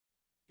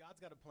God's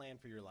got a plan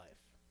for your life.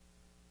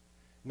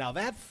 Now,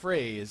 that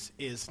phrase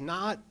is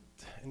not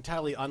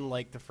entirely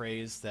unlike the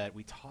phrase that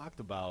we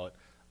talked about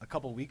a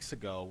couple weeks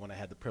ago when I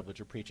had the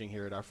privilege of preaching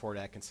here at our Fort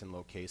Atkinson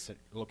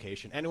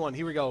location. Anyone,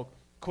 here we go,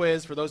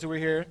 quiz for those who were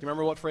here. Do you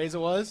remember what phrase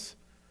it was?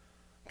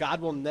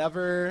 God will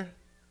never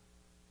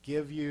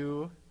give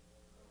you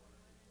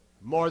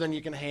more than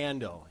you can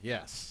handle.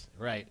 Yes,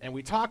 right. And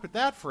we talked with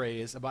that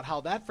phrase about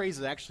how that phrase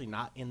is actually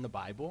not in the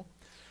Bible.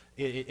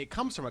 It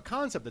comes from a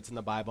concept that's in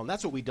the Bible, and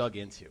that's what we dug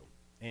into.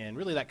 And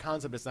really that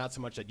concept is not so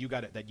much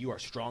that you are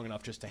strong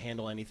enough just to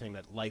handle anything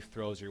that life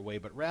throws your way,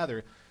 but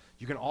rather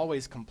you can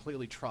always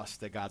completely trust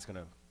that God's going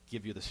to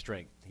give you the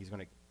strength. He's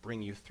going to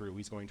bring you through.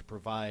 He's going to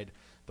provide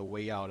the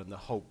way out and the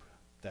hope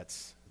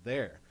that's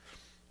there.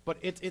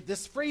 But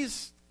this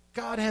phrase,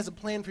 God has a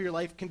plan for your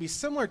life, can be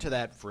similar to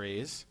that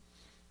phrase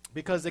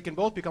because they can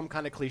both become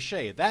kind of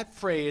cliche. That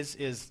phrase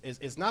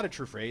is not a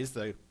true phrase.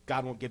 The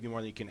God won't give you more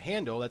than you can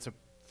handle. That's a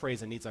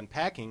phrase that needs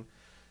unpacking.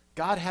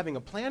 God having a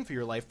plan for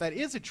your life, that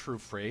is a true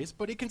phrase,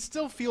 but it can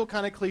still feel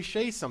kind of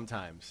cliche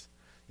sometimes.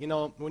 You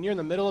know, when you're in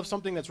the middle of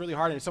something that's really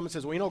hard and someone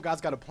says, well, you know, God's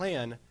got a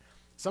plan,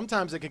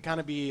 sometimes it can kind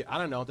of be, I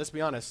don't know, let's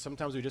be honest,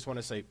 sometimes we just want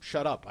to say,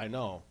 shut up, I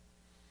know,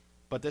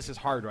 but this is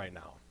hard right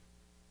now.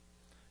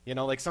 You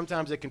know, like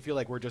sometimes it can feel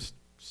like we're just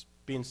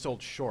being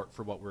sold short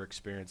for what we're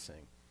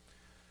experiencing.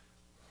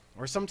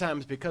 Or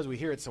sometimes because we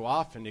hear it so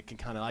often, it can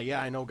kind of like,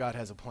 yeah, I know God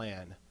has a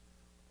plan,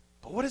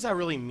 but what does that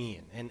really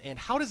mean? And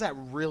how does that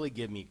really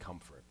give me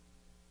comfort?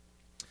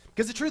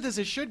 Because the truth is,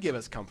 it should give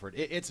us comfort.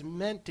 It's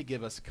meant to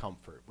give us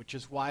comfort, which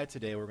is why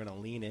today we're going to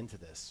lean into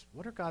this.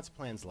 What are God's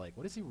plans like?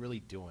 What is he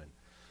really doing?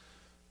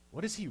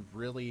 What is he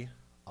really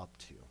up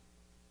to?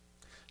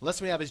 The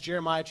lesson we have is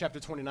Jeremiah chapter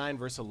 29,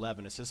 verse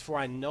 11. It says, "For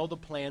I know the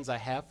plans I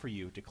have for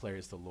you,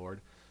 declares the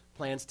Lord,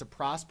 plans to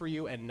prosper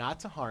you and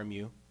not to harm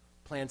you,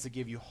 plans to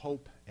give you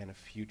hope and a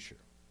future."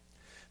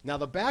 Now,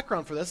 the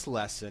background for this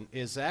lesson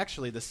is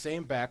actually the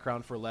same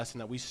background for a lesson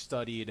that we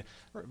studied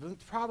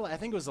probably, I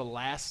think it was the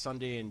last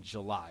Sunday in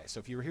July. So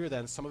if you were here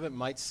then, some of it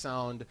might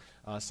sound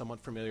somewhat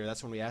familiar.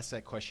 That's when we asked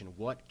that question,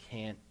 what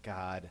can't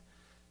God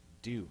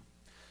do?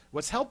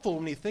 What's helpful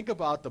when you think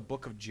about the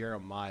book of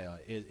Jeremiah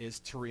is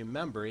to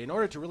remember, in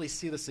order to really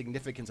see the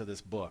significance of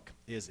this book,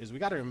 is we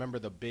got to remember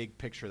the big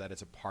picture that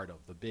it's a part of,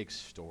 the big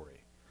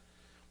story.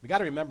 We got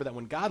to remember that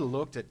when God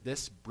looked at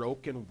this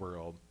broken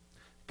world,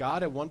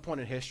 God, at one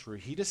point in history,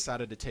 he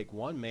decided to take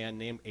one man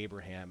named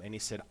Abraham, and he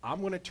said,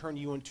 I'm going to turn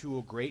you into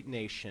a great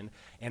nation,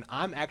 and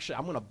I'm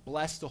going to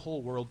bless the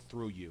whole world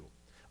through you.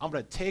 I'm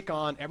going to take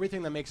on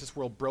everything that makes this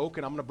world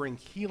broken. I'm going to bring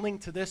healing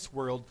to this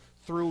world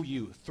through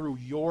you, through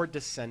your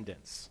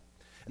descendants.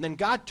 And then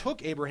God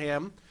took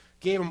Abraham,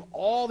 gave him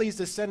all these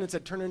descendants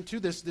that turned into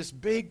this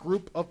big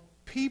group of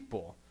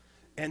people.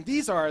 And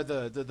these are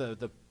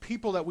the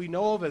people that we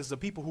know of as the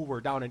people who were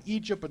down in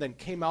Egypt but then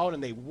came out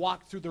and they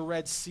walked through the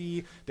Red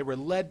Sea. They were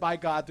led by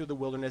God through the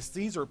wilderness.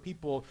 These are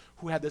people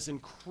who had this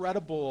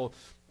incredible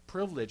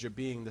privilege of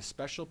being the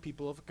special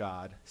people of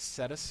God,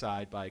 set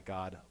aside by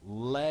God,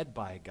 led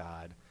by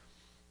God,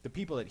 the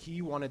people that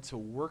he wanted to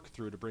work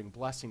through to bring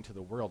blessing to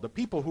the world, the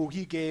people who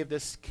he gave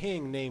this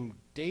king named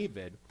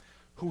David,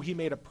 who he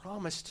made a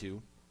promise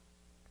to,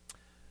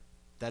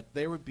 that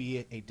there would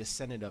be a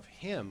descendant of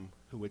him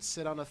who would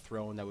sit on a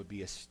throne that would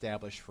be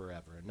established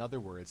forever. In other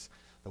words,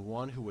 the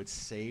one who would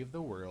save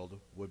the world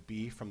would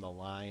be from the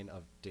line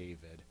of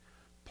David,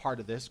 part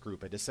of this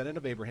group, a descendant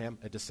of David.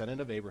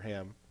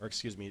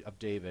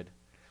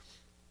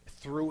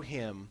 Through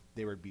him,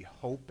 there would be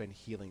hope and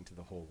healing to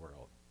the whole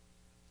world.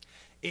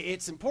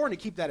 It's important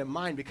to keep that in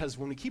mind because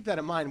when we keep that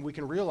in mind, we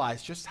can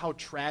realize just how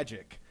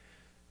tragic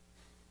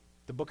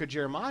the book of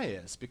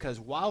Jeremiah is, because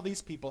while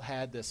these people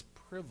had this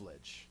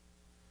privilege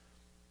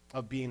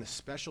of being the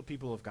special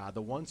people of God,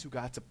 the ones who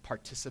got to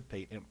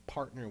participate and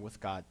partner with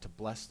God to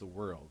bless the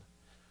world,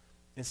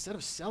 instead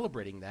of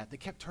celebrating that, they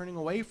kept turning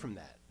away from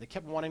that. They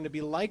kept wanting to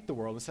be like the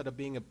world instead of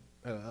being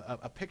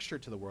a picture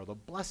to the world, a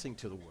blessing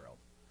to the world.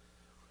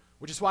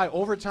 Which is why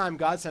over time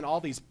God sent all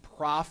these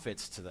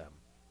prophets to them.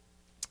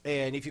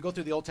 And if you go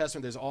through the Old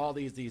Testament, there's all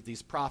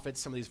these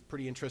prophets, some of these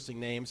pretty interesting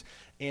names,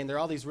 and they're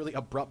all these really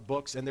abrupt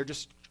books, and they're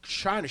just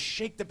trying to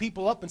shake the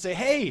people up and say,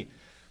 hey,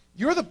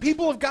 you're the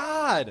people of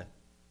God.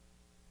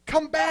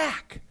 Come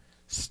back.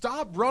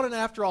 Stop running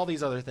after all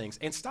these other things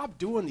and stop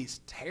doing these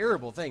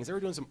terrible things. They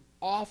were doing some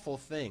awful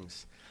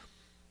things.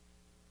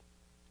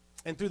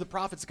 And through the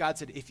prophets, God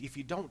said, if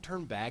you don't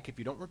turn back, if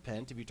you don't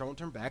repent, if you don't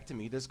turn back to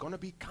me, there's going to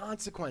be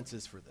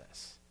consequences for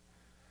this.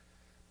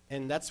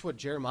 And that's what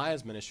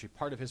Jeremiah's ministry,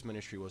 part of his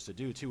ministry was to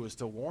do too, was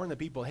to warn the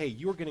people, hey,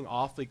 you're getting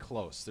awfully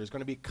close. There's going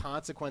to be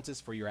consequences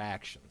for your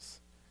actions.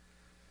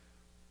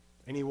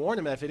 And he warned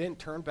them that if they didn't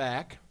turn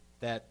back,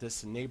 that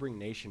this neighboring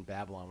nation,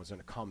 Babylon, was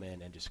going to come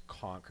in and just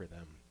conquer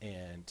them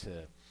and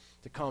to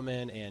come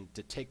in and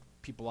to take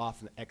people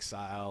off in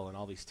exile, and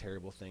all these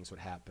terrible things would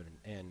happen.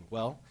 And,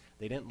 well,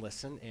 they didn't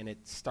listen, and it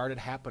started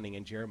happening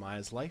in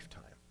Jeremiah's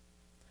lifetime.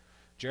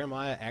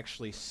 Jeremiah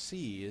actually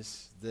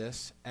sees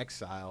this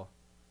exile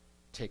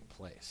take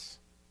place.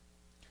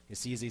 He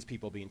sees these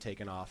people being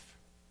taken off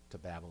to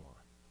Babylon.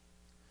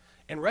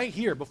 And right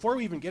here, before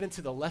we even get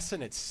into the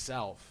lesson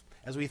itself,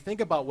 as we think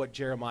about what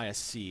Jeremiah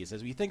sees,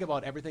 as we think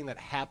about everything that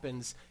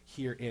happens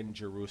here in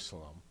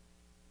Jerusalem,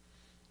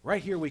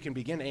 right here we can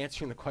begin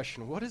answering the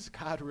question, what is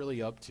God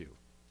really up to?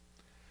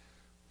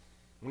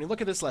 When you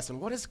look at this lesson,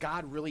 what is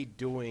God really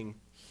doing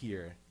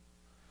here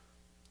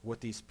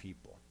with these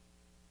people?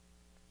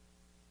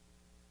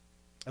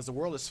 As the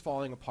world is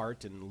falling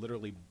apart and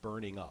literally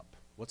burning up,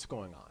 what's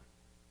going on?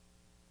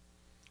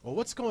 Well,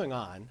 what's going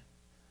on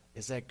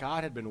is that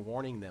God had been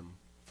warning them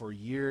for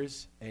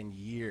years and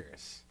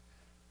years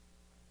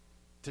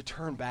to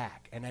turn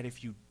back, and that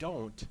if you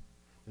don't,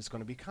 there's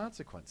going to be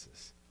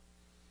consequences.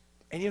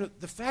 And you know,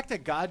 the fact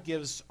that God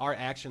gives our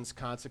actions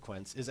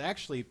consequence is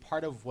actually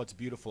part of what's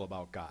beautiful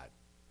about God.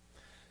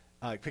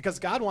 Because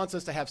God wants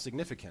us to have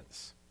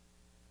significance.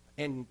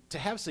 And to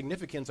have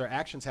significance, our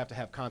actions have to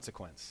have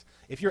consequence.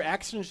 If your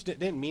actions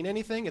didn't mean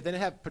anything, if they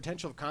didn't have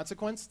potential of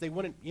consequence, they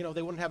wouldn't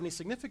have any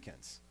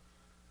significance.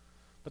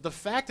 But the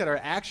fact that our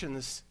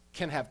actions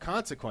can have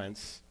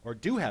consequence, or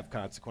do have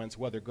consequence,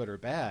 whether good or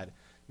bad,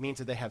 means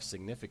that they have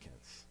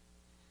significance.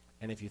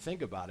 And if you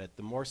think about it,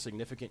 the more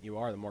significant you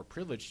are, the more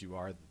privileged you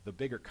are, the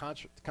bigger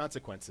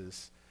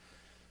consequences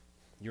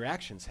your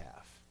actions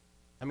have.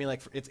 I mean,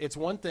 like, it's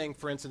one thing,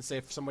 for instance, say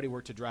if somebody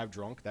were to drive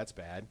drunk, that's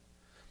bad.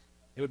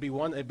 It'd be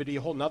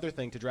a whole other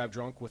thing to drive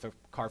drunk with a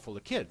car full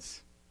of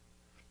kids.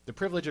 The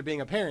privilege of being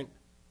a parent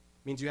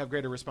means you have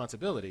greater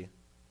responsibility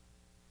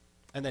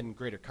and then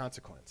greater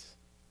consequence.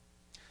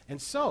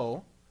 And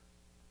so,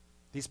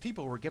 these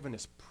people were given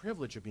this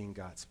privilege of being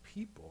God's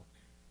people.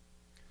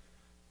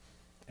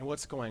 And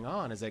what's going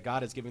on is that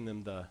God is giving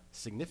them the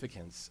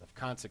significance of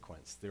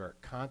consequence. There are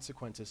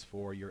consequences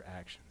for your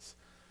actions.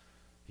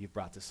 You've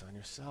brought this on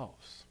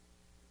yourselves.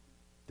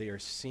 They are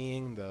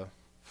seeing the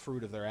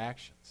fruit of their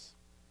actions.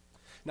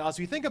 Now, as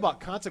we think about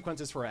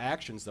consequences for our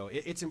actions, though,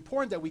 it's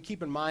important that we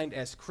keep in mind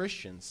as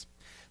Christians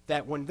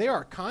that when there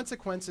are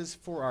consequences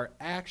for our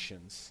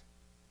actions,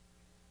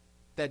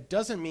 that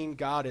doesn't mean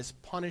God is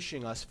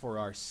punishing us for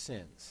our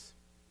sins.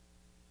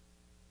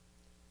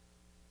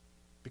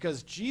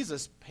 Because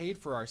Jesus paid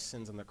for our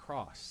sins on the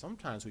cross.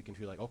 Sometimes we can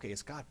feel like, okay,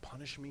 is God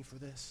punishing me for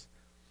this?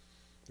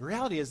 The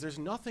reality is there's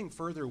nothing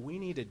further we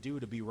need to do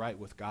to be right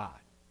with God.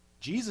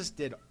 Jesus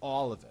did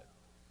all of it.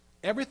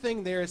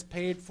 Everything there is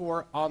paid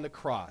for on the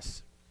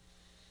cross.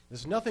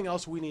 There's nothing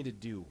else we need to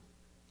do.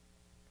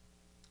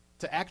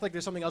 To act like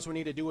there's something else we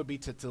need to do would be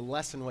to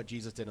lessen what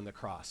Jesus did on the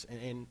cross.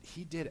 And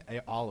he did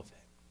all of it.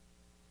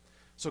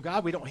 So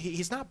God,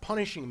 he's not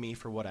punishing me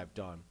for what I've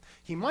done.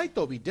 He might,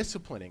 though, be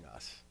disciplining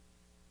us.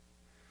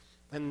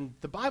 And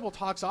the Bible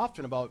talks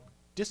often about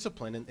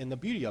discipline and the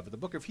beauty of it. The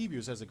book of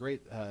Hebrews has a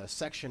great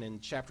section in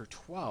chapter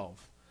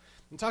 12.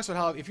 It talks about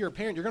how if you're a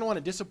parent, you're going to want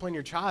to discipline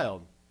your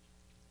child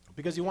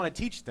because you want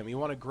to teach them, you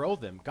want to grow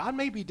them. God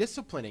may be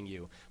disciplining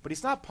you, but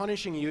he's not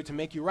punishing you to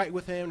make you right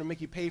with him, to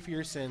make you pay for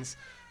your sins.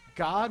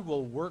 God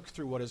will work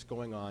through what is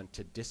going on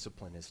to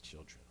discipline his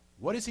children.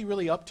 What is he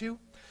really up to?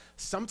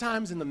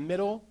 Sometimes in the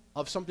middle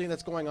of something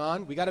that's going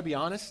on, we got to be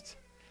honest.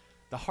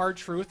 The hard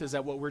truth is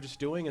that what we're just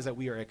doing is that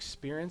we are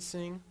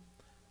experiencing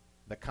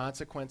the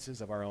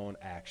consequences of our own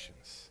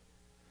actions.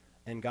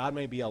 And God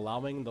may be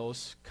allowing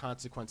those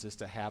consequences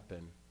to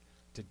happen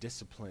to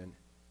discipline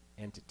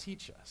and to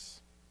teach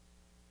us.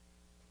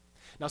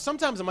 Now,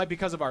 sometimes it might be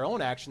because of our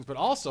own actions, but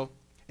also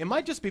it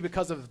might just be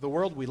because of the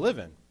world we live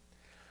in.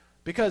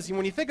 Because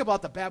when you think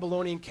about the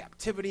Babylonian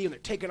captivity and they're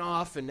taken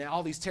off and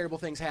all these terrible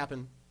things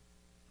happen,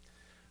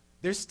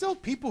 there's still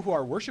people who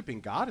are worshiping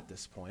God at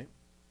this point.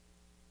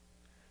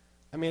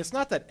 I mean, it's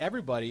not that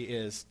everybody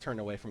is turned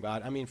away from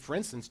God. I mean, for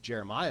instance,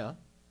 Jeremiah,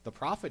 the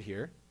prophet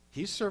here,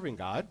 he's serving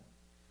God,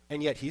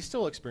 and yet he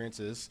still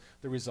experiences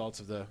the results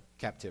of the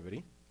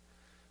captivity.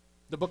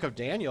 The book of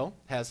Daniel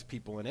has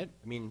people in it.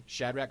 I mean,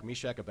 Shadrach,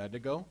 Meshach,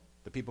 Abednego,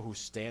 the people who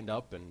stand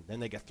up and then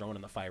they get thrown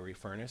in the fiery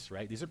furnace,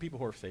 right? These are people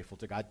who are faithful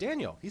to God.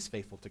 Daniel, he's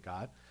faithful to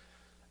God,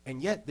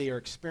 and yet they are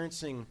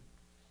experiencing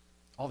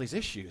all these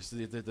issues,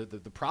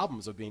 the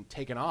problems of being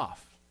taken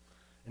off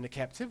into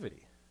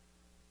captivity.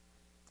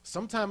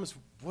 Sometimes,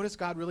 what is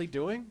God really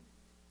doing?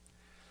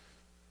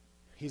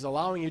 He's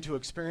allowing you to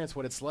experience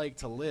what it's like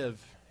to live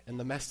in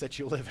the mess that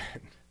you live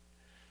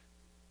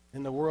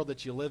in the world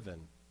that you live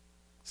in.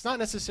 It's not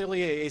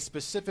necessarily a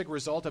specific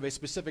result of a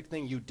specific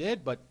thing you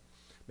did, but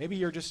maybe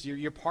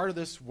you're part of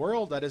this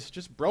world that is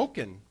just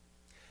broken,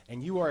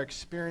 and you are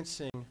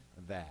experiencing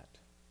that.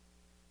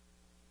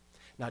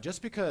 Now,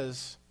 just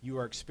because you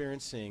are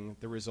experiencing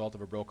the result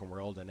of a broken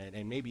world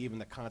and maybe even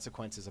the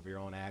consequences of your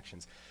own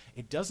actions,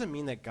 it doesn't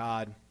mean that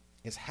God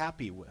is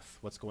happy with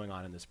what's going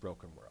on in this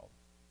broken world.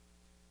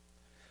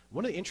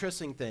 One of the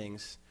interesting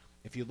things,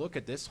 if you look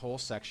at this whole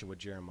section with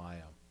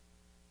Jeremiah,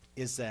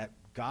 is that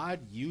God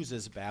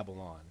uses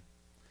Babylon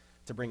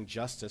to bring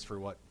justice for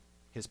what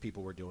his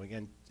people were doing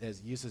and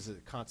uses a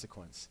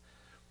consequence.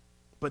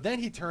 But then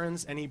he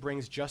turns and he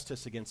brings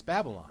justice against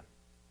Babylon.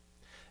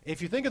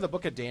 If you think of the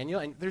book of Daniel,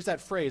 and there's that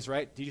phrase,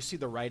 right? Do you see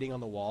the writing on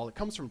the wall? It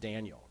comes from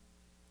Daniel.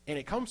 And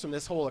it comes from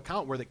this whole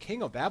account where the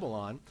king of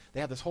Babylon,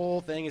 they have this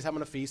whole thing, he's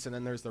having a feast, and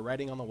then there's the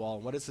writing on the wall.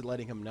 And what is it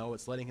letting him know?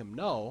 It's letting him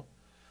know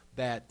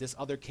that this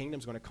other kingdom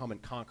is going to come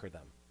and conquer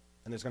them.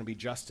 And there's going to be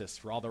justice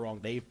for all the wrong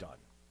they've done.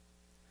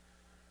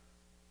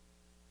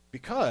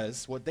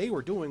 Because what they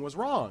were doing was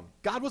wrong.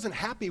 God wasn't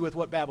happy with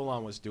what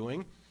Babylon was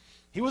doing.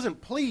 He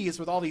wasn't pleased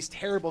with all these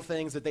terrible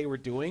things that they were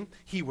doing.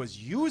 He was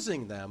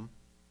using them.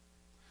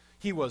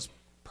 He was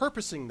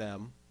purposing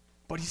them,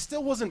 but he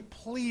still wasn't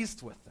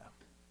pleased with them.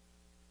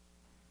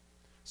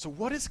 So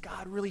what is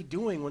God really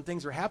doing when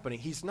things are happening?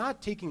 He's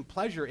not taking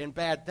pleasure in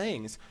bad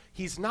things.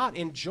 He's not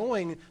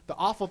enjoying the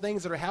awful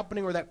things that are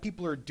happening or that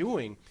people are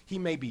doing. He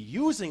may be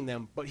using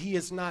them, but he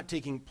is not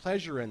taking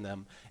pleasure in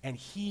them, and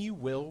he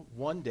will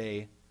one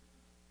day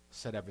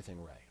set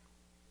everything right.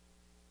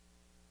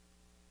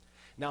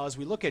 Now, as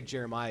we look at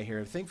Jeremiah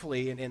here,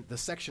 thankfully, in the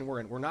section we're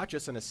in, we're not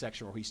just in a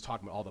section where he's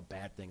talking about all the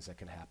bad things that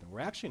can happen.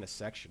 We're actually in a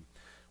section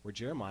where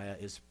Jeremiah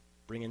is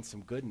bringing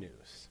some good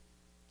news.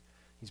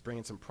 He's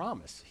bringing some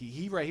promise.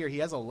 He right here, he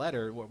has a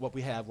letter. What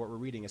we're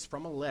reading is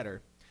from a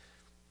letter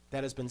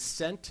that has been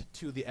sent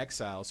to the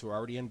exiles who are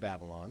already in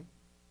Babylon,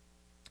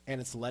 and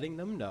it's letting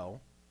them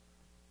know,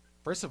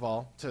 first of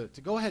all, to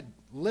go ahead,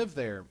 live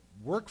there,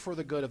 work for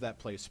the good of that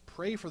place,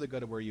 pray for the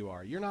good of where you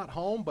are. You're not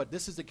home, but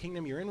this is the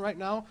kingdom you're in right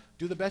now.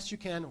 Do the best you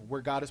can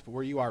where God is,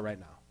 where you are right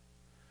now.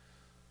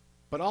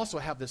 But also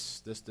have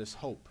this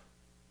hope.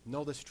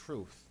 Know this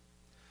truth.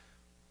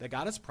 That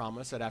God has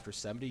promised that after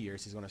 70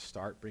 years, he's going to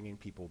start bringing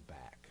people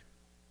back.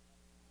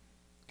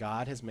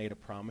 God has made a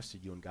promise to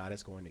you, and God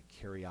is going to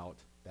carry out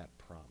that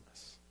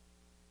promise.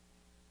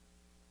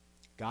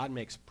 God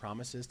makes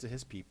promises to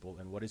his people,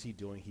 and what is he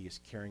doing? He is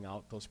carrying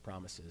out those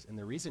promises. And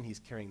the reason he's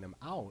carrying them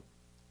out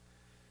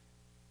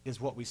is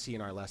what we see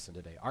in our lesson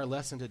today. Our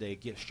lesson today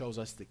shows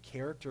us the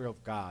character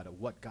of God, of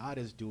what God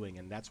is doing,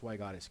 and that's why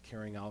God is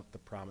carrying out the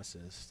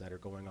promises that are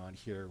going on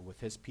here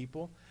with his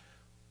people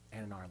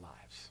and in our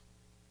lives.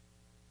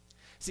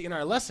 See, in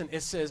our lesson,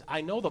 it says, I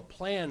know the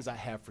plans I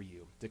have for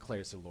you,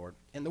 declares the Lord.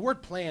 And the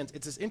word plans,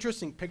 it's this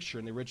interesting picture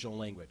in the original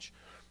language.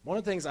 One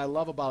of the things I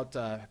love about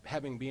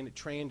being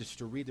trained just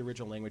to read the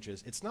original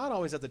languages, it's not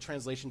always that the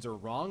translations are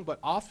wrong, but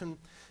often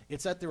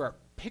it's that there are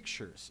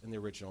pictures in the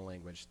original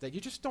language that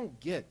you just don't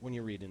get when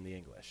you read in the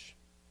English.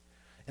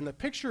 And the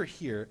picture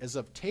here is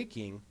of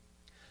taking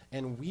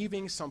and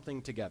weaving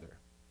something together.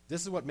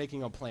 This is what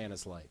making a plan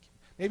is like.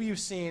 Maybe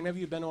you've been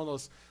to one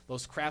of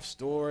those craft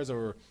stores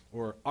or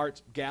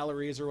art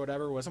galleries or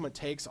whatever, where someone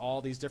takes all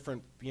these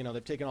different,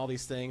 they've taken all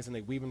these things and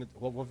they've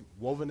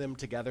woven them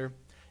together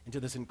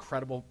into this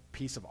incredible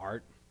piece of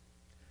art.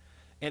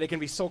 And it can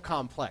be so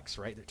complex,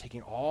 right? They're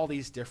taking all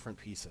these different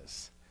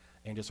pieces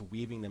and just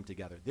weaving them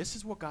together. This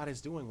is what God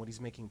is doing when he's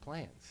making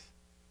plans.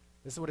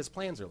 This is what his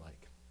plans are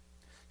like.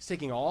 He's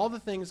taking all the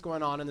things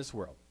going on in this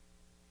world,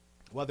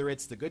 whether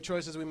it's the good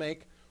choices we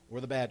make or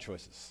the bad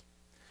choices.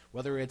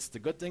 Whether it's the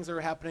good things that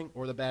are happening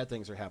or the bad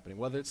things that are happening.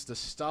 Whether it's the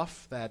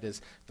stuff that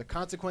is the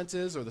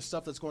consequences or the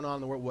stuff that's going on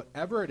in the world.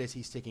 Whatever it is,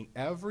 he's taking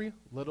every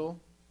little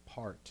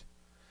part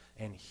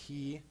and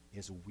he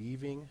is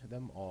weaving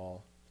them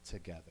all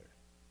together.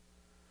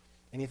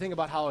 And you think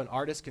about how an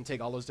artist can take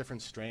all those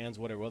different strands,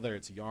 whether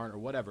it's yarn or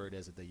whatever it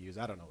is that they use.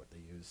 I don't know what they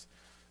use.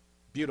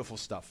 Beautiful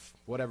stuff,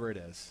 whatever it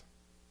is.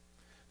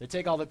 They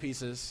take all the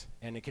pieces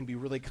and it can be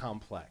really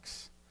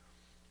complex.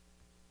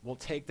 We'll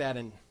take that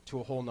to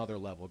a whole nother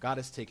level. God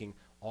is taking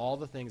all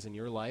the things in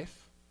your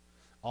life,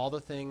 all the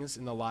things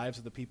in the lives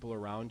of the people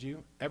around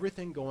you,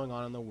 everything going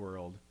on in the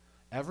world,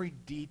 every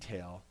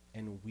detail,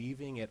 and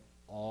weaving it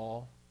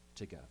all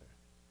together.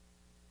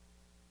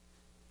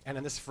 And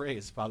in this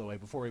phrase, by the way,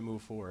 before we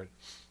move forward,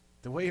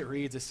 the way it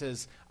reads, it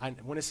says,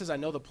 when it says, I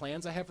know the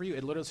plans I have for you,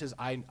 it literally says,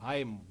 I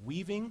am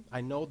weaving,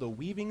 I know the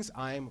weavings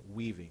I'm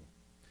weaving.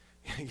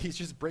 He's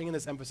just bringing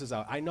this emphasis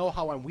out. I know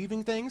how I'm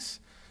weaving things.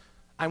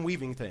 I'm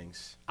weaving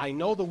things. I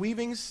know the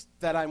weavings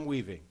that I'm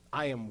weaving.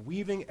 I am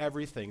weaving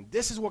everything.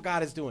 This is what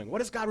God is doing. What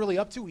is God really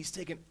up to? He's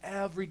taking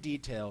every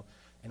detail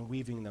and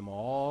weaving them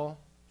all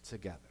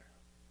together.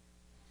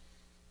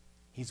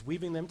 He's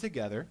weaving them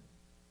together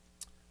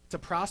to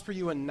prosper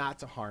you and not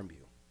to harm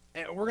you.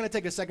 And we're going to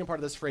take the second part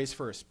of this phrase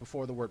first,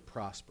 before the word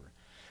prosper.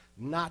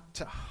 Not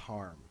to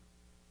harm.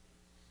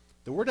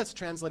 The word that's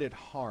translated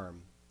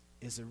harm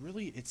is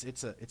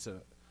it's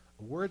a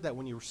word that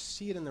when you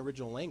see it in the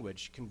original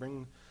language can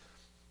bring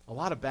a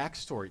lot of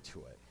backstory to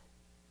it.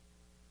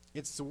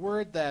 It's the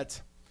word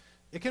that,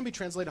 it can be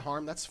translated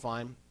harm, that's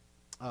fine.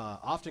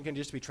 Often can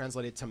just be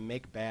translated to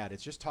make bad.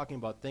 It's just talking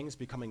about things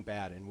becoming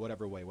bad in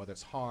whatever way, whether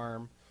it's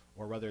harm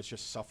or whether it's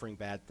just suffering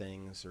bad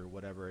things or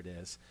whatever it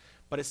is.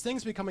 But it's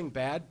things becoming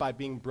bad by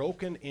being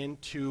broken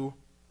into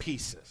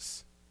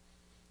pieces.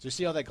 So you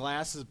see how that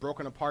glass is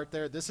broken apart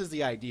there? This is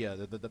the idea.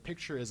 The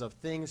picture is of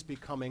things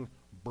becoming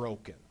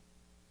broken.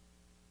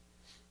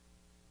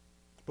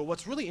 But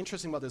what's really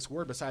interesting about this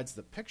word, besides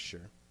the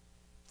picture,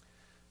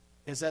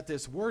 is that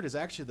this word is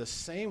actually the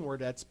same word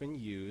that's been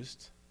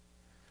used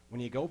when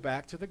you go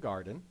back to the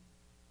garden,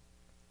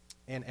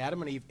 and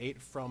Adam and Eve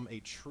ate from a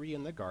tree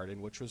in the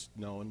garden, which was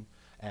known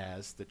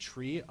as the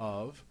tree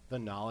of the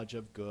knowledge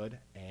of good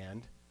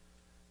and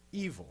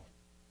evil.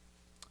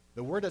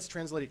 The word that's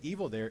translated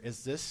evil there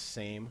is this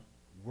same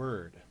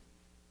word.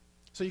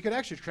 So you could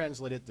actually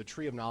translate it the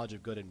tree of knowledge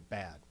of good and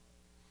bad,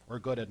 or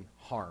good and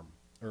harm,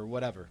 or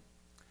whatever.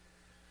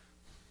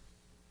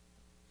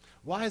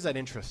 Why is that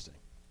interesting?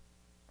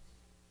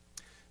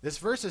 This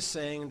verse is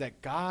saying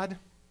that God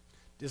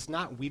is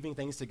not weaving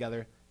things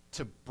together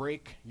to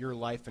break your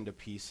life into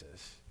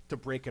pieces, to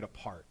break it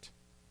apart.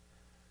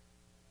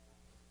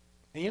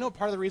 And you know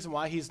part of the reason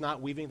why he's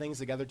not weaving things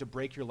together to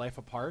break your life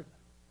apart?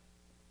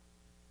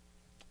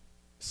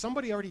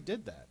 Somebody already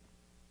did that.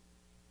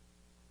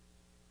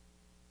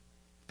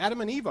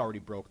 Adam and Eve already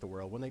broke the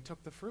world when they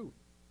took the fruit.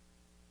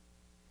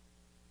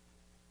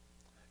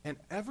 And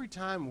every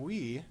time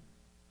we,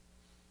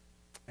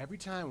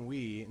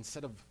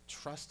 instead of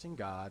trusting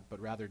God, but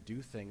rather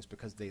do things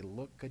because they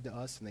look good to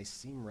us and they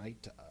seem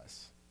right to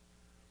us,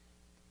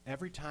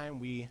 every time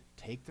we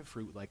take the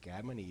fruit like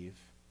Adam and Eve,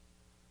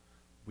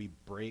 we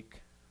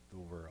break the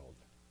world.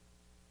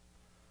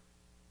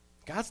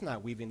 God's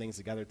not weaving things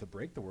together to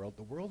break the world.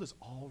 The world is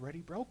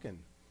already broken.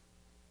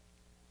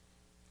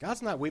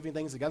 God's not weaving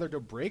things together to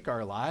break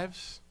our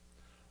lives.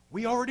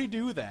 We already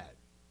do that.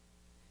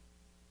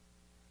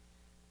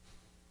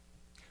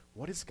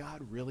 What is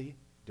God really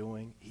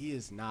doing? He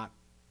is not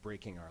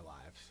breaking our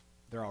lives.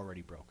 They're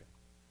already broken.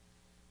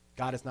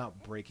 God is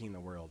not breaking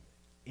the world.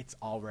 It's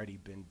already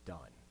been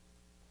done.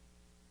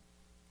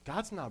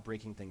 God's not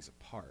breaking things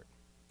apart.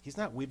 He's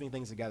not weaving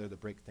things together to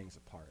break things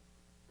apart.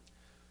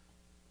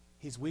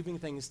 He's weaving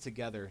things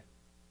together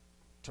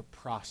to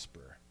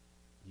prosper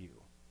you.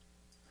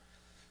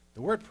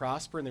 The word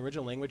prosper in the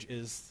original language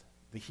is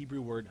the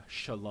Hebrew word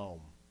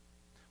shalom,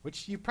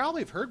 which you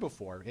probably have heard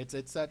before.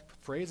 It's that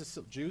phrase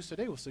that Jews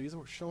today will still use the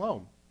word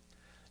shalom.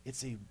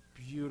 It's a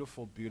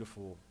beautiful,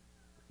 beautiful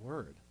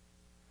word.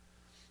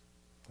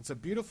 It's a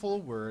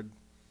beautiful word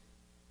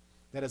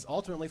that is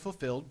ultimately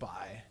fulfilled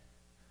by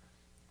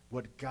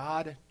what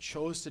God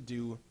chose to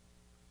do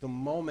the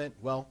moment,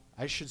 well,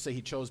 I should say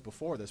he chose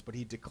before this, but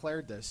he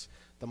declared this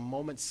the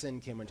moment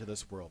sin came into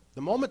this world.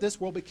 The moment this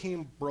world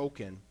became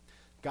broken,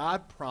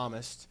 God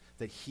promised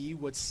that he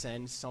would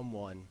send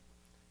someone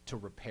to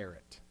repair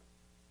it.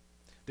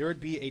 There would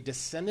be a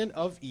descendant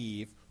of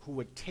Eve who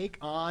would take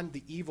on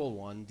the evil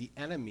one, the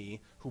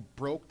enemy, who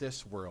broke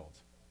this world.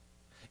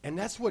 And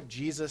that's what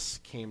Jesus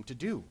came to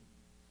do.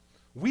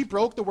 We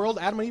broke the world.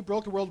 Adam and Eve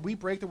broke the world. We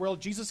break the world.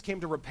 Jesus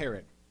came to repair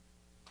it.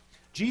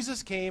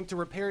 Jesus came to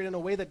repair it in a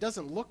way that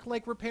doesn't look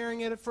like repairing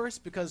it at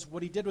first, because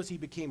what he did was he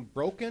became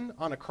broken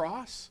on a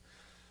cross,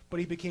 but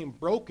he became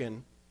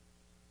broken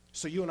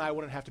so you and I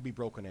wouldn't have to be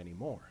broken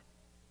anymore.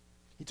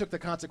 He took the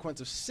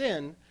consequence of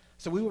sin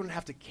so we wouldn't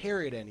have to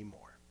carry it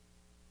anymore.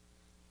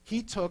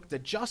 He took the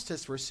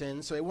justice for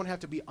sin so it wouldn't have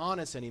to be on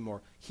us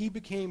anymore. He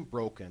became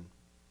broken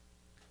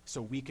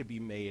so we could be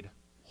made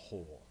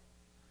whole.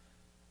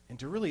 And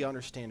to really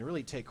understand, to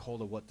really take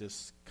hold of what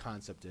this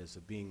concept is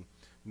of being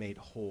made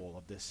whole,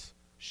 of this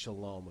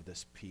shalom, of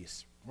this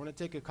peace, we're going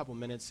to take a couple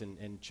minutes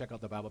and check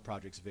out the Bible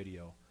Project's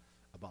video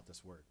about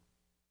this word.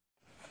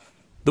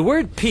 The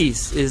word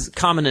peace is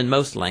common in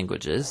most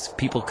languages.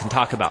 People can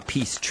talk about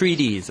peace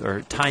treaties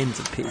or times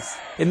of peace.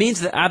 It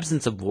means the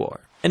absence of war.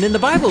 And in the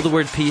Bible, the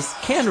word peace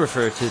can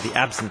refer to the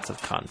absence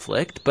of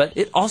conflict, but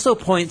it also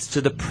points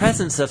to the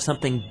presence of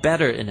something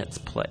better in its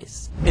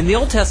place. In the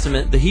Old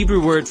Testament, the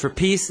Hebrew word for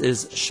peace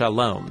is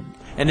shalom.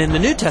 And in the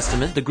New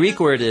Testament, the Greek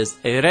word is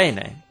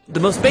eirene. The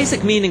most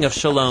basic meaning of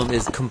shalom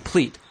is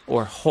complete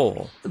or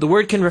whole. The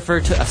word can refer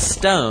to a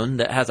stone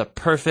that has a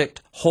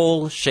perfect,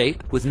 whole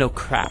shape with no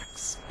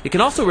cracks. It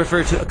can also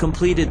refer to a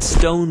completed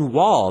stone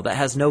wall that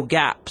has no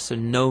gaps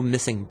and no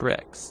missing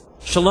bricks.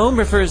 Shalom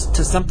refers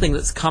to something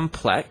that's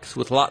complex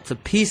with lots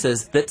of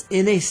pieces that's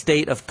in a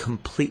state of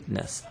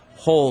completeness,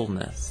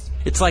 wholeness.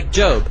 It's like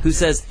Job, who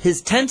says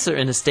his tents are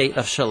in a state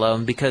of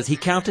shalom because he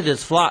counted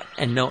his flock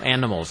and no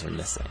animals are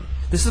missing.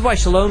 This is why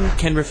shalom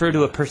can refer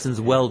to a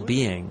person's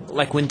well-being.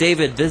 Like when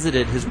David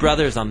visited his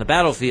brothers on the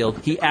battlefield,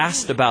 he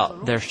asked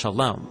about their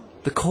shalom.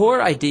 The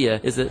core idea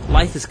is that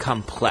life is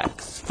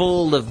complex,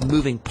 full of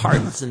moving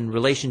parts and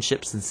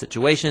relationships and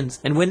situations,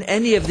 and when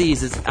any of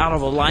these is out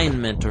of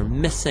alignment or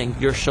missing,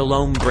 your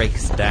shalom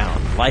breaks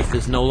down. Life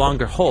is no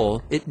longer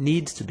whole, it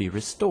needs to be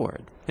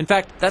restored. In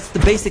fact, that's the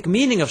basic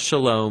meaning of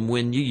shalom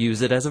when you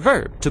use it as a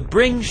verb. To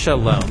bring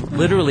shalom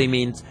literally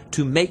means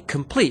to make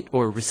complete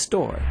or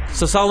restore.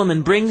 So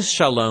Solomon brings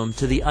shalom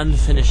to the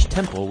unfinished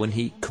temple when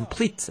he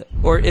completes it.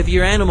 Or if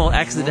your animal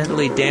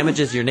accidentally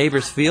damages your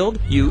neighbor's field,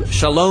 you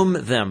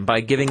shalom them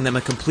by giving them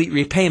a complete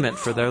repayment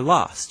for their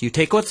loss. You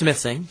take what's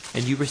missing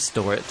and you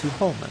restore it to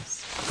wholeness.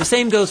 The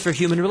same goes for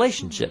human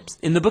relationships.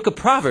 In the book of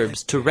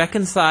Proverbs, to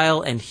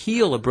reconcile and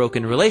heal a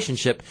broken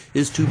relationship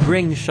is to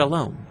bring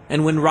shalom.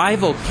 And when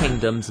rival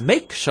kingdoms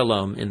make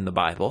shalom in the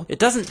Bible, it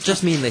doesn't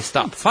just mean they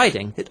stop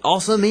fighting, it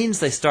also means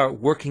they start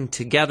working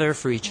together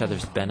for each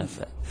other's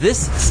benefit.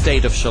 This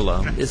state of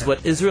shalom is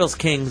what Israel's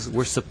kings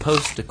were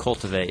supposed to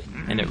cultivate,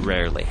 and it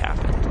rarely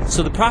happened.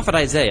 So the prophet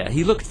Isaiah,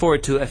 he looked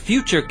forward to a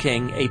future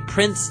king, a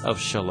prince of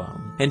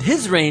shalom. And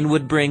his reign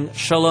would bring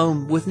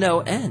shalom with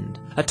no end.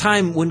 A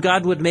time when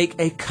God would make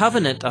a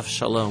covenant of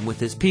shalom with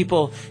his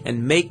people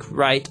and make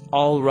right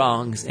all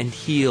wrongs and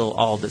heal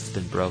all that's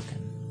been broken.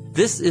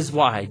 This is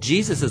why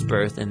Jesus'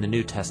 birth in the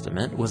New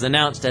Testament was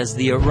announced as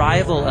the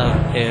arrival of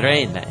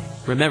eirene.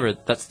 Remember,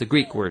 that's the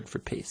Greek word for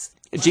peace.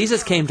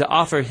 Jesus came to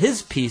offer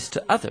his peace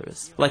to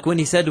others, like when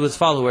he said to his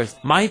followers,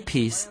 "My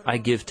peace I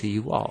give to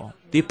you all."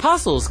 The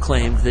apostles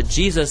claimed that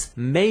Jesus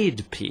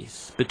made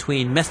peace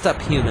between messed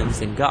up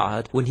humans and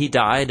God when he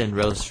died and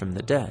rose from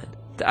the dead.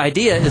 The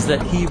idea is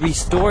that he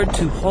restored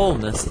to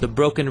wholeness the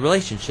broken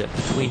relationship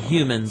between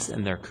humans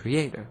and their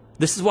Creator.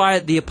 This is why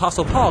the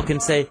Apostle Paul can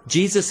say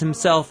Jesus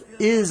himself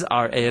is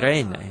our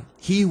eirene.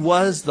 He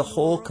was the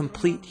whole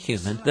complete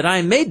human that I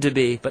am made to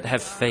be but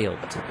have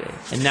failed to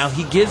be. And now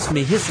he gives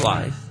me his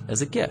life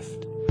as a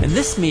gift. And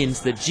this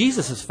means that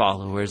Jesus'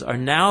 followers are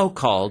now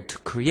called to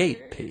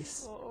create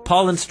peace.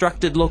 Paul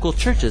instructed local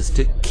churches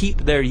to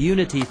keep their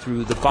unity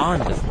through the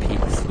bond of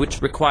peace,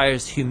 which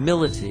requires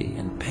humility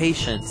and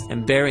patience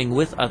and bearing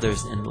with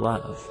others in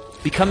love.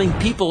 Becoming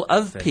people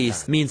of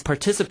peace means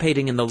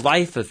participating in the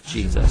life of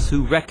Jesus,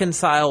 who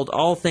reconciled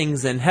all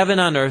things in heaven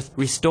and earth,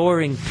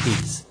 restoring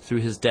peace through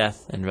his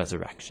death and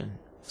resurrection.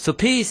 So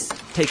peace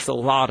takes a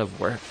lot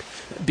of work,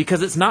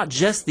 because it's not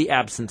just the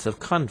absence of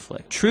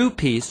conflict. True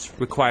peace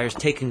requires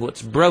taking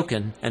what's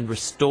broken and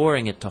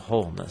restoring it to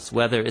wholeness,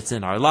 whether it's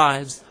in our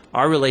lives,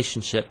 our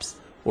relationships,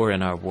 or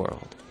in our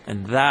world.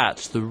 And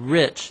that's the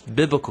rich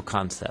biblical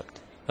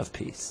concept of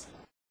peace.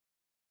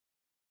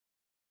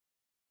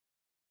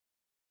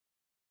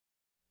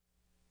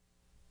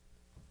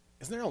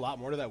 Isn't there a lot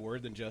more to that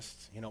word than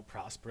just,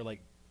 prosper,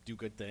 like do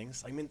good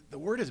things? I mean, the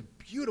word is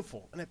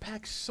beautiful, and it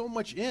packs so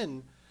much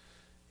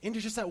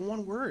into just that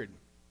one word.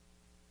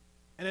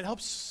 And it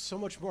helps so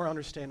much more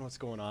understand what's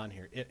going on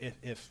here.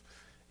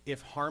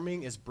 If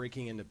harming is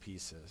breaking into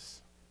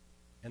pieces,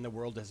 and the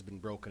world has been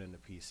broken into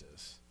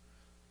pieces,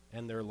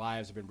 and their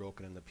lives have been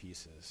broken into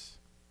pieces,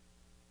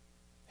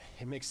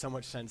 it makes so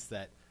much sense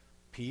that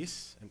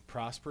peace and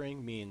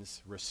prospering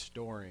means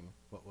restoring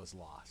what was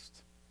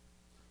lost,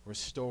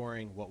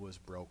 restoring what was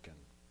broken,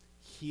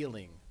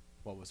 healing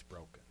what was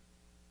broken.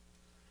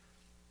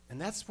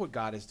 And that's what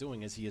God is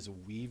doing, is he is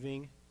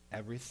weaving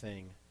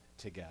everything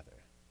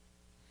together.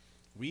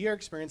 We are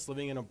experiencing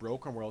living in a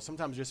broken world.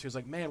 Sometimes it just feels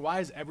like, man,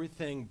 why is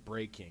everything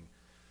breaking?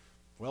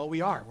 Well,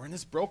 we are. We're in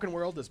this broken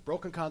world, this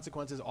broken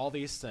consequences, all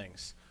these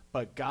things.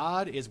 But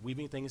God is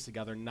weaving things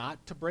together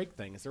not to break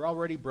things. They're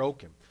already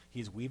broken.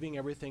 He's weaving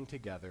everything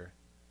together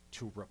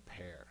to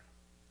repair.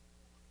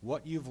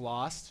 What you've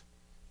lost,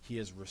 he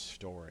is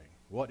restoring.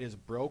 What is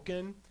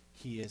broken,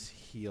 he is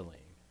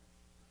healing.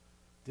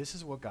 This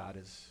is what God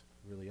is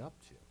really up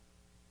to.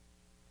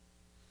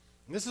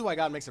 And this is why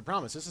God makes a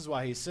promise. This is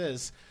why he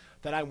says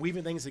that I'm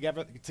weaving things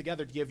together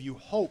to give you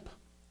hope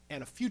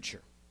and a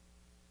future.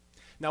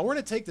 Now, we're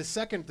going to take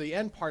the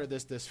end part of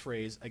this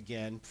phrase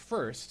again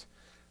first,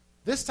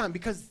 this time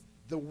because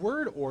the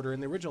word order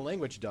in the original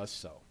language does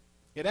so.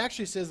 It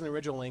actually says in the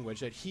original language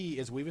that he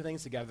is weaving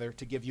things together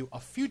to give you a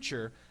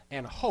future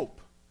and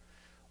hope,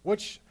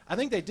 which I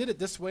think they did it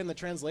this way in the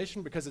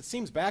translation because it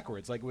seems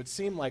backwards. Like, it would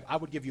seem like I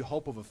would give you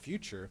hope of a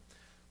future,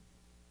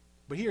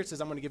 but here it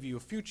says I'm going to give you a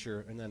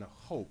future and then a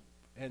hope.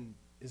 And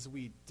as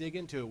we dig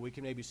into it, we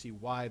can maybe see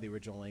why the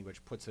original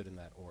language puts it in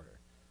that order.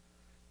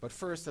 But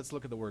first, let's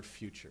look at the word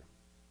future.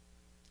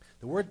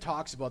 The word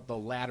talks about the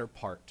latter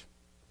part,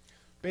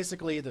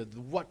 basically the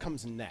what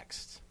comes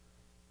next.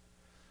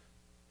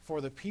 For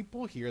the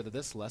people here that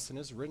this lesson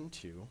is written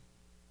to,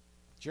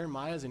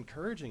 Jeremiah is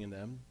encouraging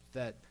them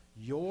that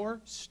your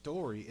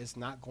story is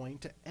not going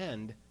to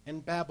end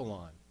in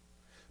Babylon.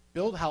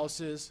 Build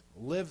houses,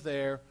 live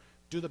there,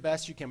 do the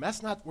best you can.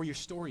 That's not where your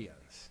story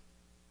ends.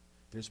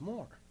 There's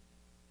more.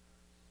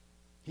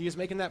 He is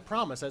making that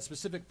promise, that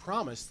specific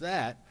promise,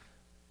 that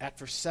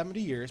after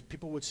 70 years,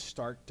 people would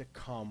start to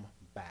come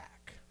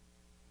back.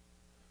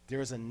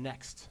 There is a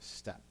next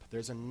step.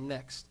 There's a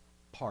next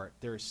part.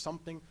 There is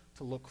something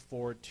to look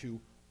forward to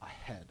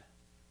ahead.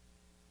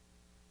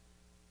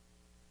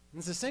 And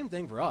it's the same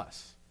thing for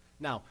us.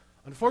 Now,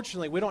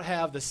 unfortunately, we don't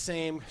have the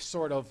same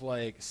sort of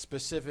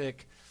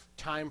specific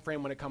time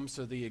frame when it comes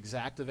to the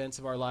exact events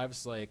of our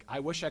lives.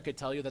 I wish I could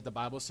tell you that the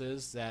Bible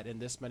says that in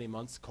this many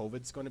months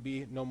COVID's going to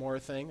be no more a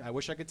thing. I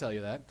wish I could tell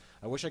you that.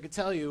 I wish I could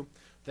tell you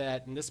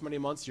that in this many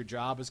months your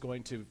job is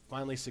going to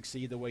finally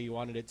succeed the way you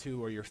wanted it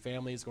to, or your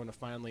family is going to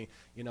finally,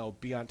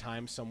 be on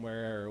time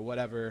somewhere or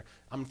whatever.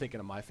 I'm thinking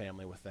of my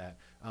family with that.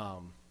 I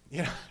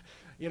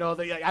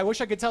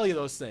wish I could tell you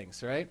those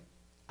things, right?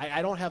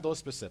 I don't have those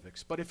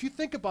specifics. But if you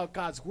think about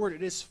God's word,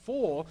 it is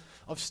full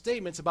of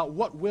statements about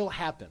what will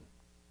happen.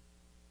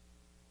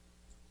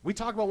 We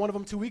talked about one of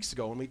them 2 weeks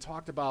ago when we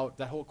talked about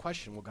that whole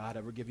question, will God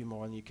ever give you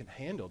more than you can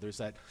handle? There's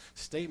that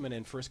statement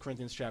in 1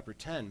 Corinthians chapter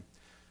 10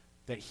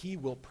 that he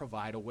will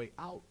provide a way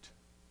out.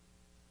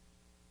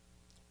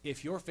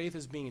 If your faith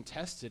is being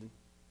tested,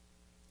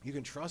 you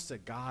can trust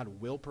that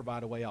God will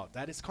provide a way out.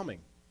 That is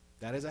coming.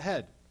 That is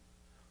ahead.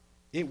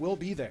 It will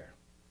be there.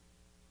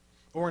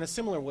 Or in a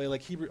similar way,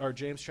 like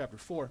James chapter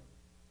 4,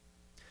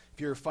 if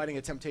you're fighting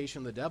a temptation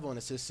of the devil and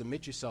it says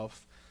submit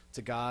yourself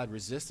to God,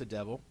 resist the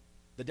devil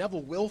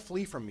will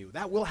flee from you.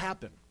 That will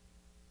happen.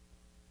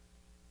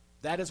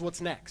 That is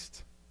what's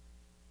next.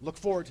 Look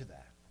forward to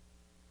that.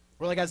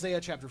 Or like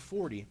Isaiah chapter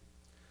 40,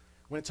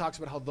 when it talks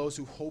about how those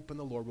who hope in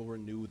the Lord will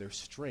renew their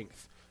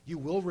strength. You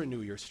will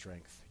renew your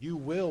strength. You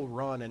will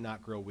run and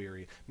not grow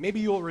weary. Maybe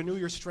you'll renew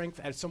your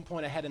strength at some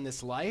point ahead in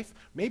this life.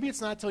 Maybe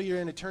it's not till you're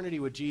in eternity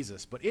with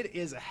Jesus, but it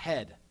is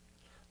ahead.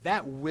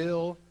 That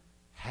will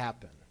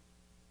happen.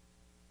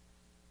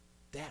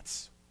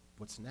 That's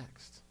what's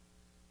next.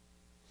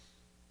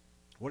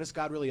 What is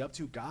God really up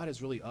to? God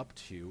is really up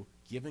to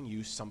giving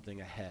you something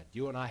ahead.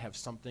 You and I have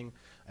something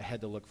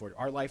ahead to look forward to.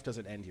 Our life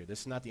doesn't end here.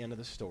 This is not the end of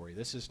the story.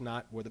 This is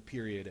not where the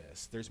period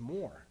is. There's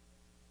more.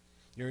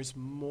 There's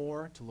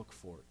more to look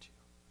forward to.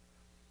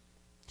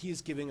 He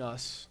is giving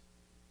us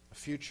a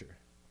future.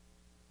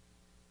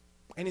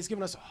 And he's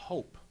given us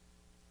hope.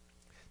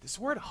 This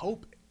word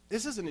hope,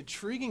 this is an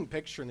intriguing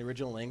picture in the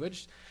original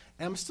language,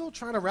 and I'm still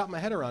trying to wrap my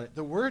head around it.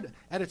 The word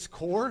at its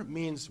core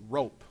means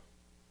rope.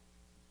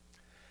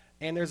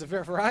 And there's a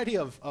variety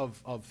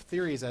of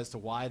theories as to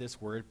why this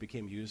word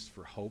became used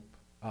for hope.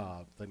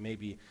 That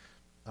maybe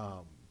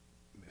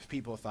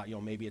people thought,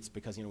 maybe it's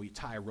because, you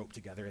tie a rope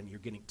together and you're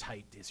getting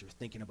tight as you're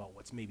thinking about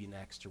what's maybe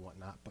next or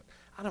whatnot. But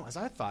I don't know, as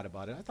I thought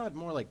about it, I thought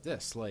more like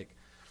this. Like,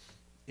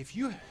 if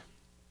you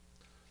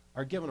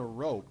are given a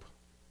rope,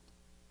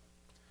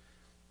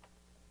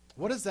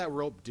 what does that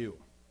rope do?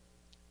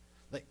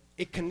 Like,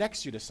 it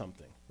connects you to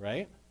something,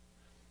 right?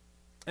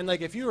 And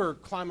like, if you are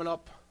climbing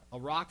up a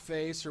rock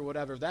face or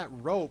whatever, that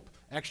rope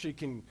actually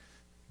can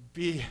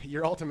be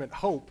your ultimate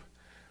hope.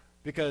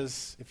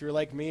 Because if you're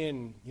like me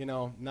and,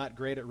 not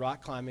great at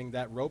rock climbing,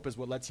 that rope is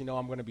what lets you know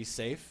I'm going to be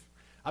safe.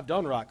 I've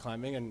done rock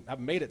climbing, and I've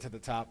made it to the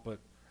top, but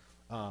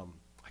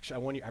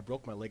actually, I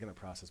broke my leg in the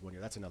process one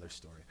year. That's another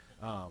story.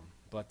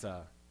 But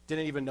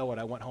didn't even know it.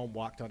 I went home,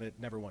 walked on it,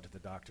 never went to the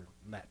doctor.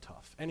 I'm that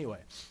tough.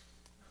 Anyway,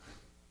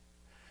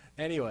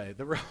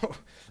 the rope,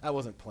 that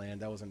wasn't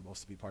planned. That wasn't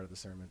supposed to be part of the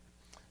sermon.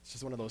 It's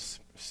just one of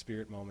those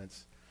spirit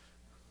moments.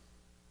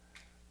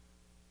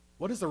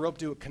 What does the rope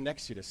do? It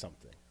connects you to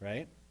something,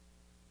 right?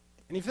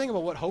 And if you think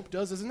about what hope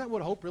does, isn't that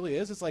what hope really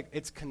is? It's like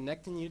it's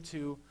connecting you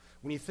to,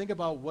 when you think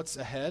about what's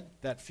ahead,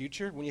 that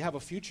future, when you have a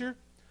future,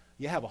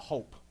 you have a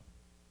hope.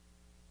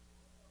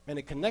 And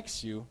it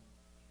connects you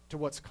to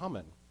what's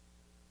coming.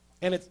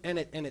 And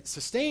it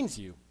sustains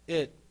you.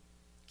 It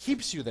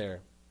keeps you there.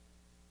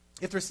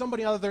 If there's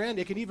somebody on the other end,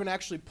 it can even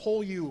actually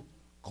pull you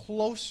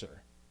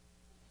closer.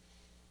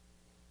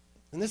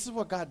 And this is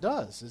what God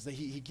does, is that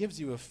he gives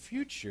you a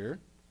future,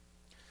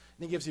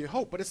 and he gives you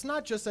hope. But it's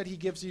not just that he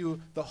gives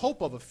you the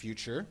hope of a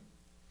future.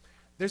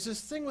 There's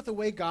this thing with the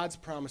way God's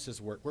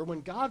promises work, where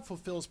when God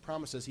fulfills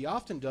promises, he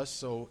often does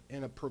so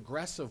in a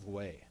progressive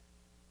way.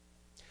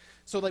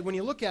 So like when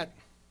you look at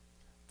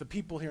the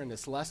people here in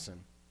this lesson,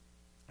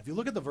 if you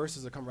look at the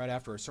verses that come right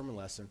after our sermon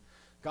lesson,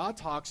 God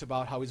talks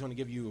about how he's going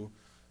to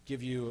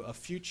give you a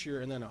future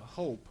and then a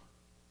hope.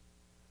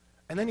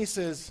 And then he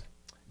says,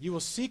 you will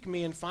seek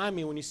me and find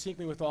me when you seek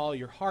me with all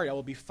your heart. I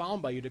will be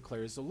found by you,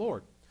 declares the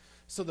Lord.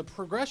 So the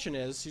progression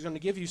is he's going to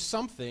give you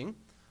something,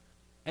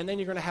 and then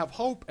you're going to have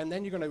hope, and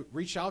then you're going to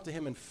reach out to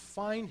him and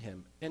find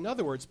him. In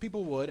other words,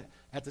 people would,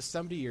 at the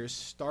 70 years,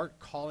 start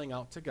calling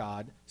out to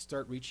God,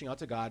 start reaching out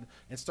to God,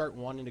 and start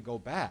wanting to go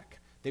back.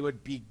 They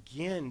would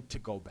begin to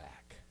go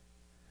back.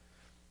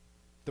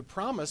 The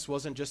promise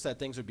wasn't just that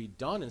things would be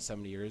done in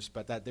 70 years,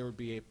 but that there would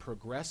be a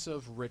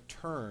progressive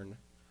return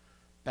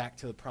back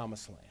to the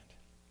promised land.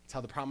 It's how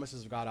the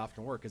promises of God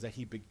often work, is that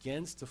he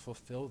begins to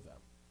fulfill them.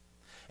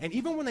 And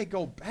even when they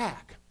go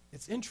back,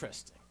 it's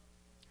interesting.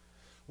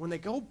 When they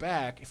go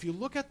back, if you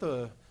look at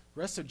the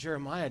rest of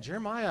Jeremiah,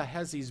 Jeremiah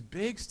has these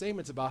big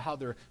statements about how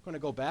they're going to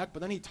go back, but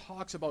then he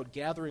talks about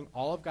gathering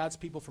all of God's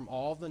people from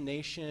all the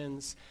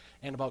nations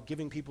and about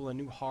giving people a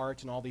new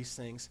heart and all these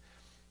things.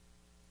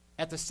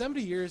 At the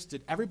 70 years,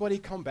 did everybody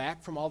come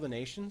back from all the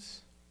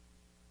nations?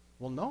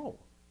 Well, no,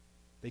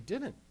 they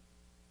didn't.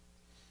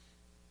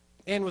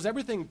 And was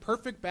everything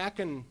perfect back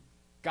in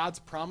God's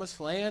promised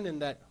land, in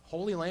that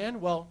holy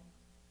land? Well,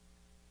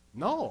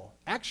 no.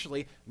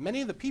 Actually,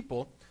 many of the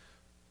people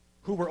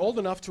who were old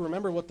enough to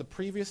remember what the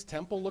previous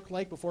temple looked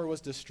like before it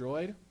was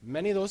destroyed,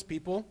 many of those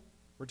people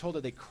were told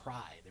that they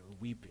cried, they were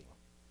weeping,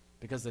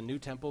 because the new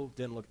temple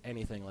didn't look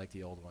anything like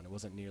the old one. It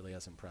wasn't nearly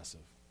as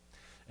impressive.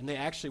 And they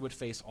actually would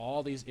face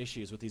all these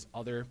issues with these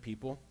other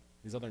people,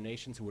 these other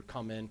nations who would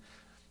come in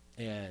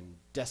and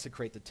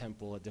desecrate the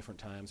temple at different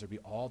times. There'd be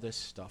all this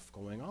stuff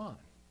going on.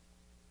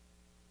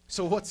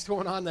 So what's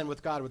going on then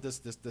with God with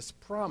this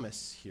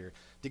promise here?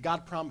 Did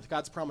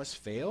God's promise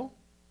fail?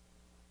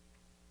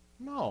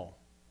 No.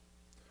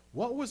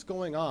 What was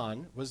going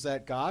on was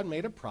that God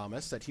made a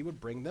promise that he would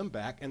bring them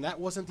back, and that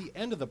wasn't the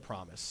end of the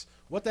promise.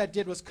 What that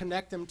did was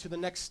connect them to the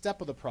next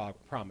step of the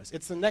promise.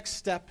 It's the next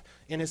step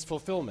in his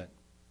fulfillment.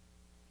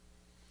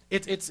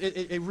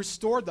 It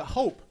restored the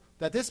hope,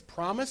 that this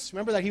promise,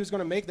 remember that he was going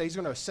to make, that he's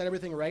going to set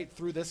everything right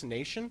through this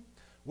nation,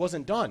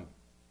 wasn't done.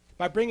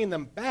 By bringing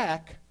them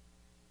back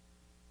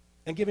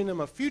and giving them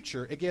a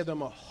future, it gave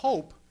them a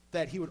hope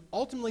that he would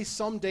ultimately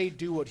someday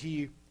do what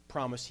he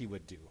promised he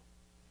would do.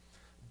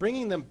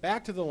 Bringing them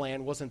back to the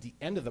land wasn't the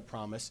end of the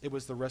promise, it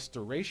was the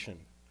restoration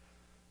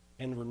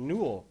and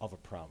renewal of a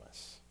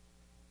promise,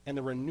 and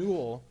the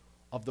renewal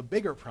of the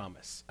bigger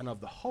promise and of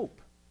the hope.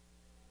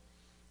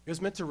 It was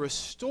meant to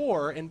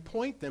restore and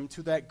point them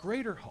to that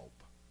greater hope.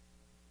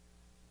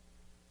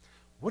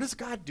 What is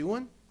God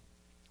doing?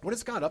 What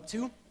is God up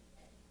to?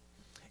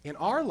 In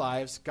our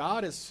lives,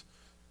 God is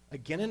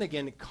again and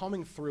again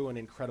coming through in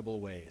incredible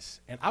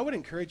ways. And I would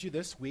encourage you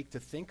this week to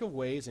think of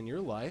ways in your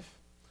life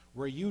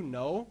where you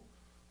know,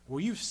 where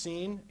you've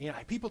seen,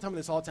 people tell me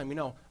this all the time,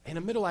 in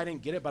the middle I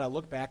didn't get it, but I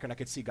look back and I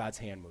could see God's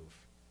hand move,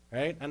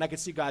 right? And I could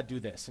see God do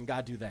this and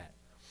God do that.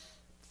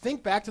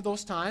 Think back to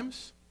those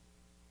times,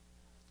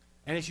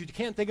 and if you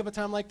can't think of a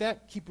time like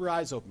that, keep your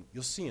eyes open.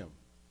 You'll see them.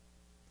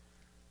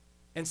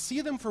 And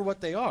see them for what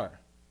they are.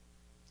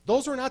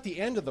 Those are not the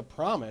end of the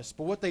promise,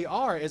 but what they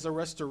are is a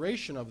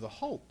restoration of the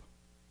hope.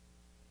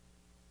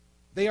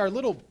 They are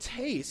little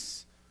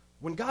tastes.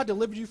 When God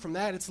delivered you from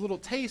that, it's a little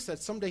taste that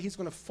someday he's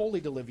going to fully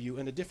deliver you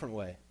in a different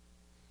way.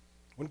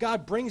 When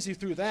God brings you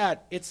through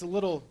that, it's a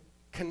little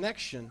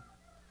connection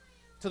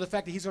to the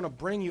fact that he's going to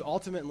bring you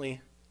ultimately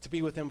to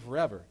be with him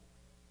forever.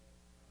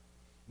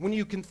 When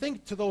you can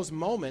think to those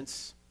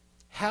moments,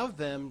 have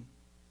them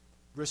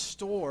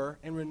restore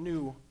and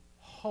renew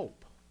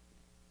hope.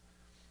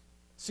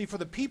 See, for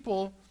the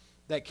people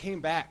that came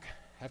back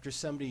after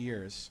 70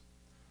 years,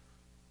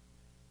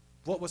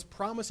 what was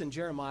promised in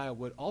Jeremiah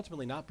would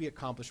ultimately not be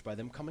accomplished by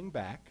them coming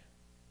back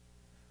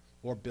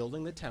or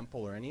building the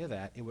temple or any of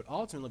that. It would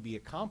ultimately be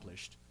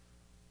accomplished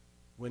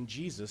when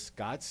Jesus,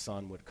 God's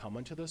Son, would come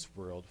into this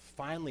world,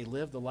 finally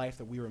live the life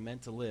that we were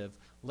meant to live,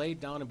 lay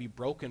down and be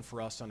broken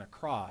for us on a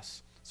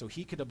cross so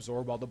he could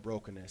absorb all the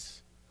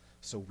brokenness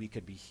so we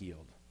could be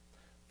healed.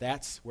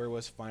 That's where it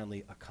was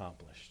finally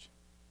accomplished.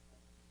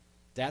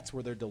 That's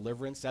where their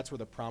deliverance, that's where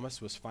the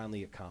promise was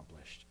finally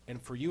accomplished. And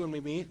for you and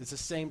me, it's the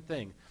same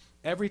thing.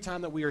 Every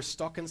time that we are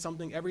stuck in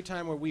something, every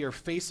time where we are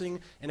facing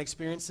and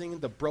experiencing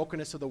the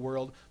brokenness of the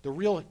world, the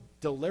real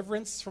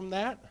deliverance from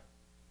that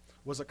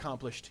was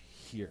accomplished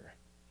here.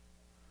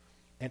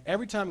 And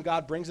every time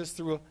God brings us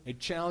through a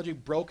challenging,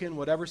 broken,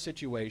 whatever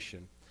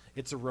situation,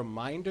 it's a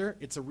reminder,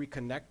 it's a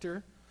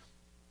reconnector,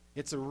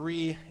 it's a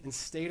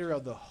reinstater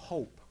of the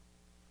hope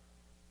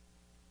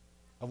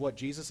of what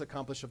Jesus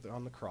accomplished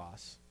on the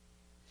cross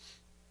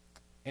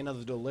and of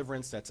the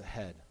deliverance that's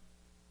ahead.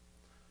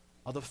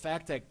 Of the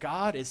fact that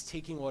God is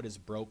taking what is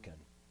broken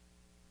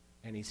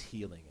and he's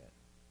healing it.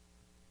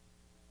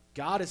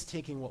 God is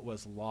taking what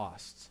was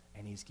lost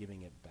and he's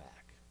giving it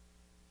back.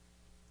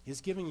 He's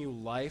giving you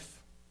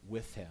life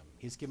with him.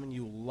 He's giving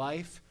you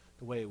life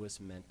the way it was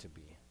meant to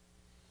be.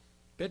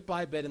 Bit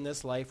by bit in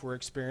this life, we're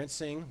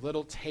experiencing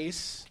little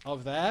tastes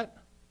of that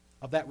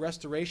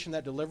restoration,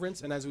 that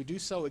deliverance, and as we do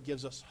so, it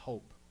gives us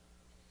hope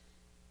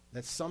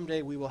that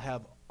someday we will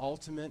have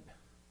ultimate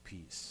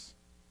peace,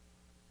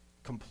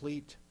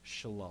 complete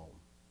shalom.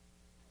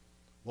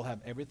 We'll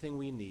have everything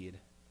we need,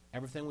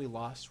 everything we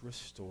lost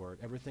restored,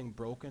 everything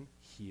broken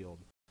healed,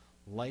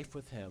 life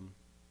with him,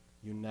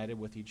 united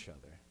with each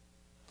other.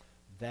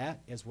 That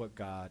is what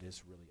God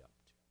is really up to.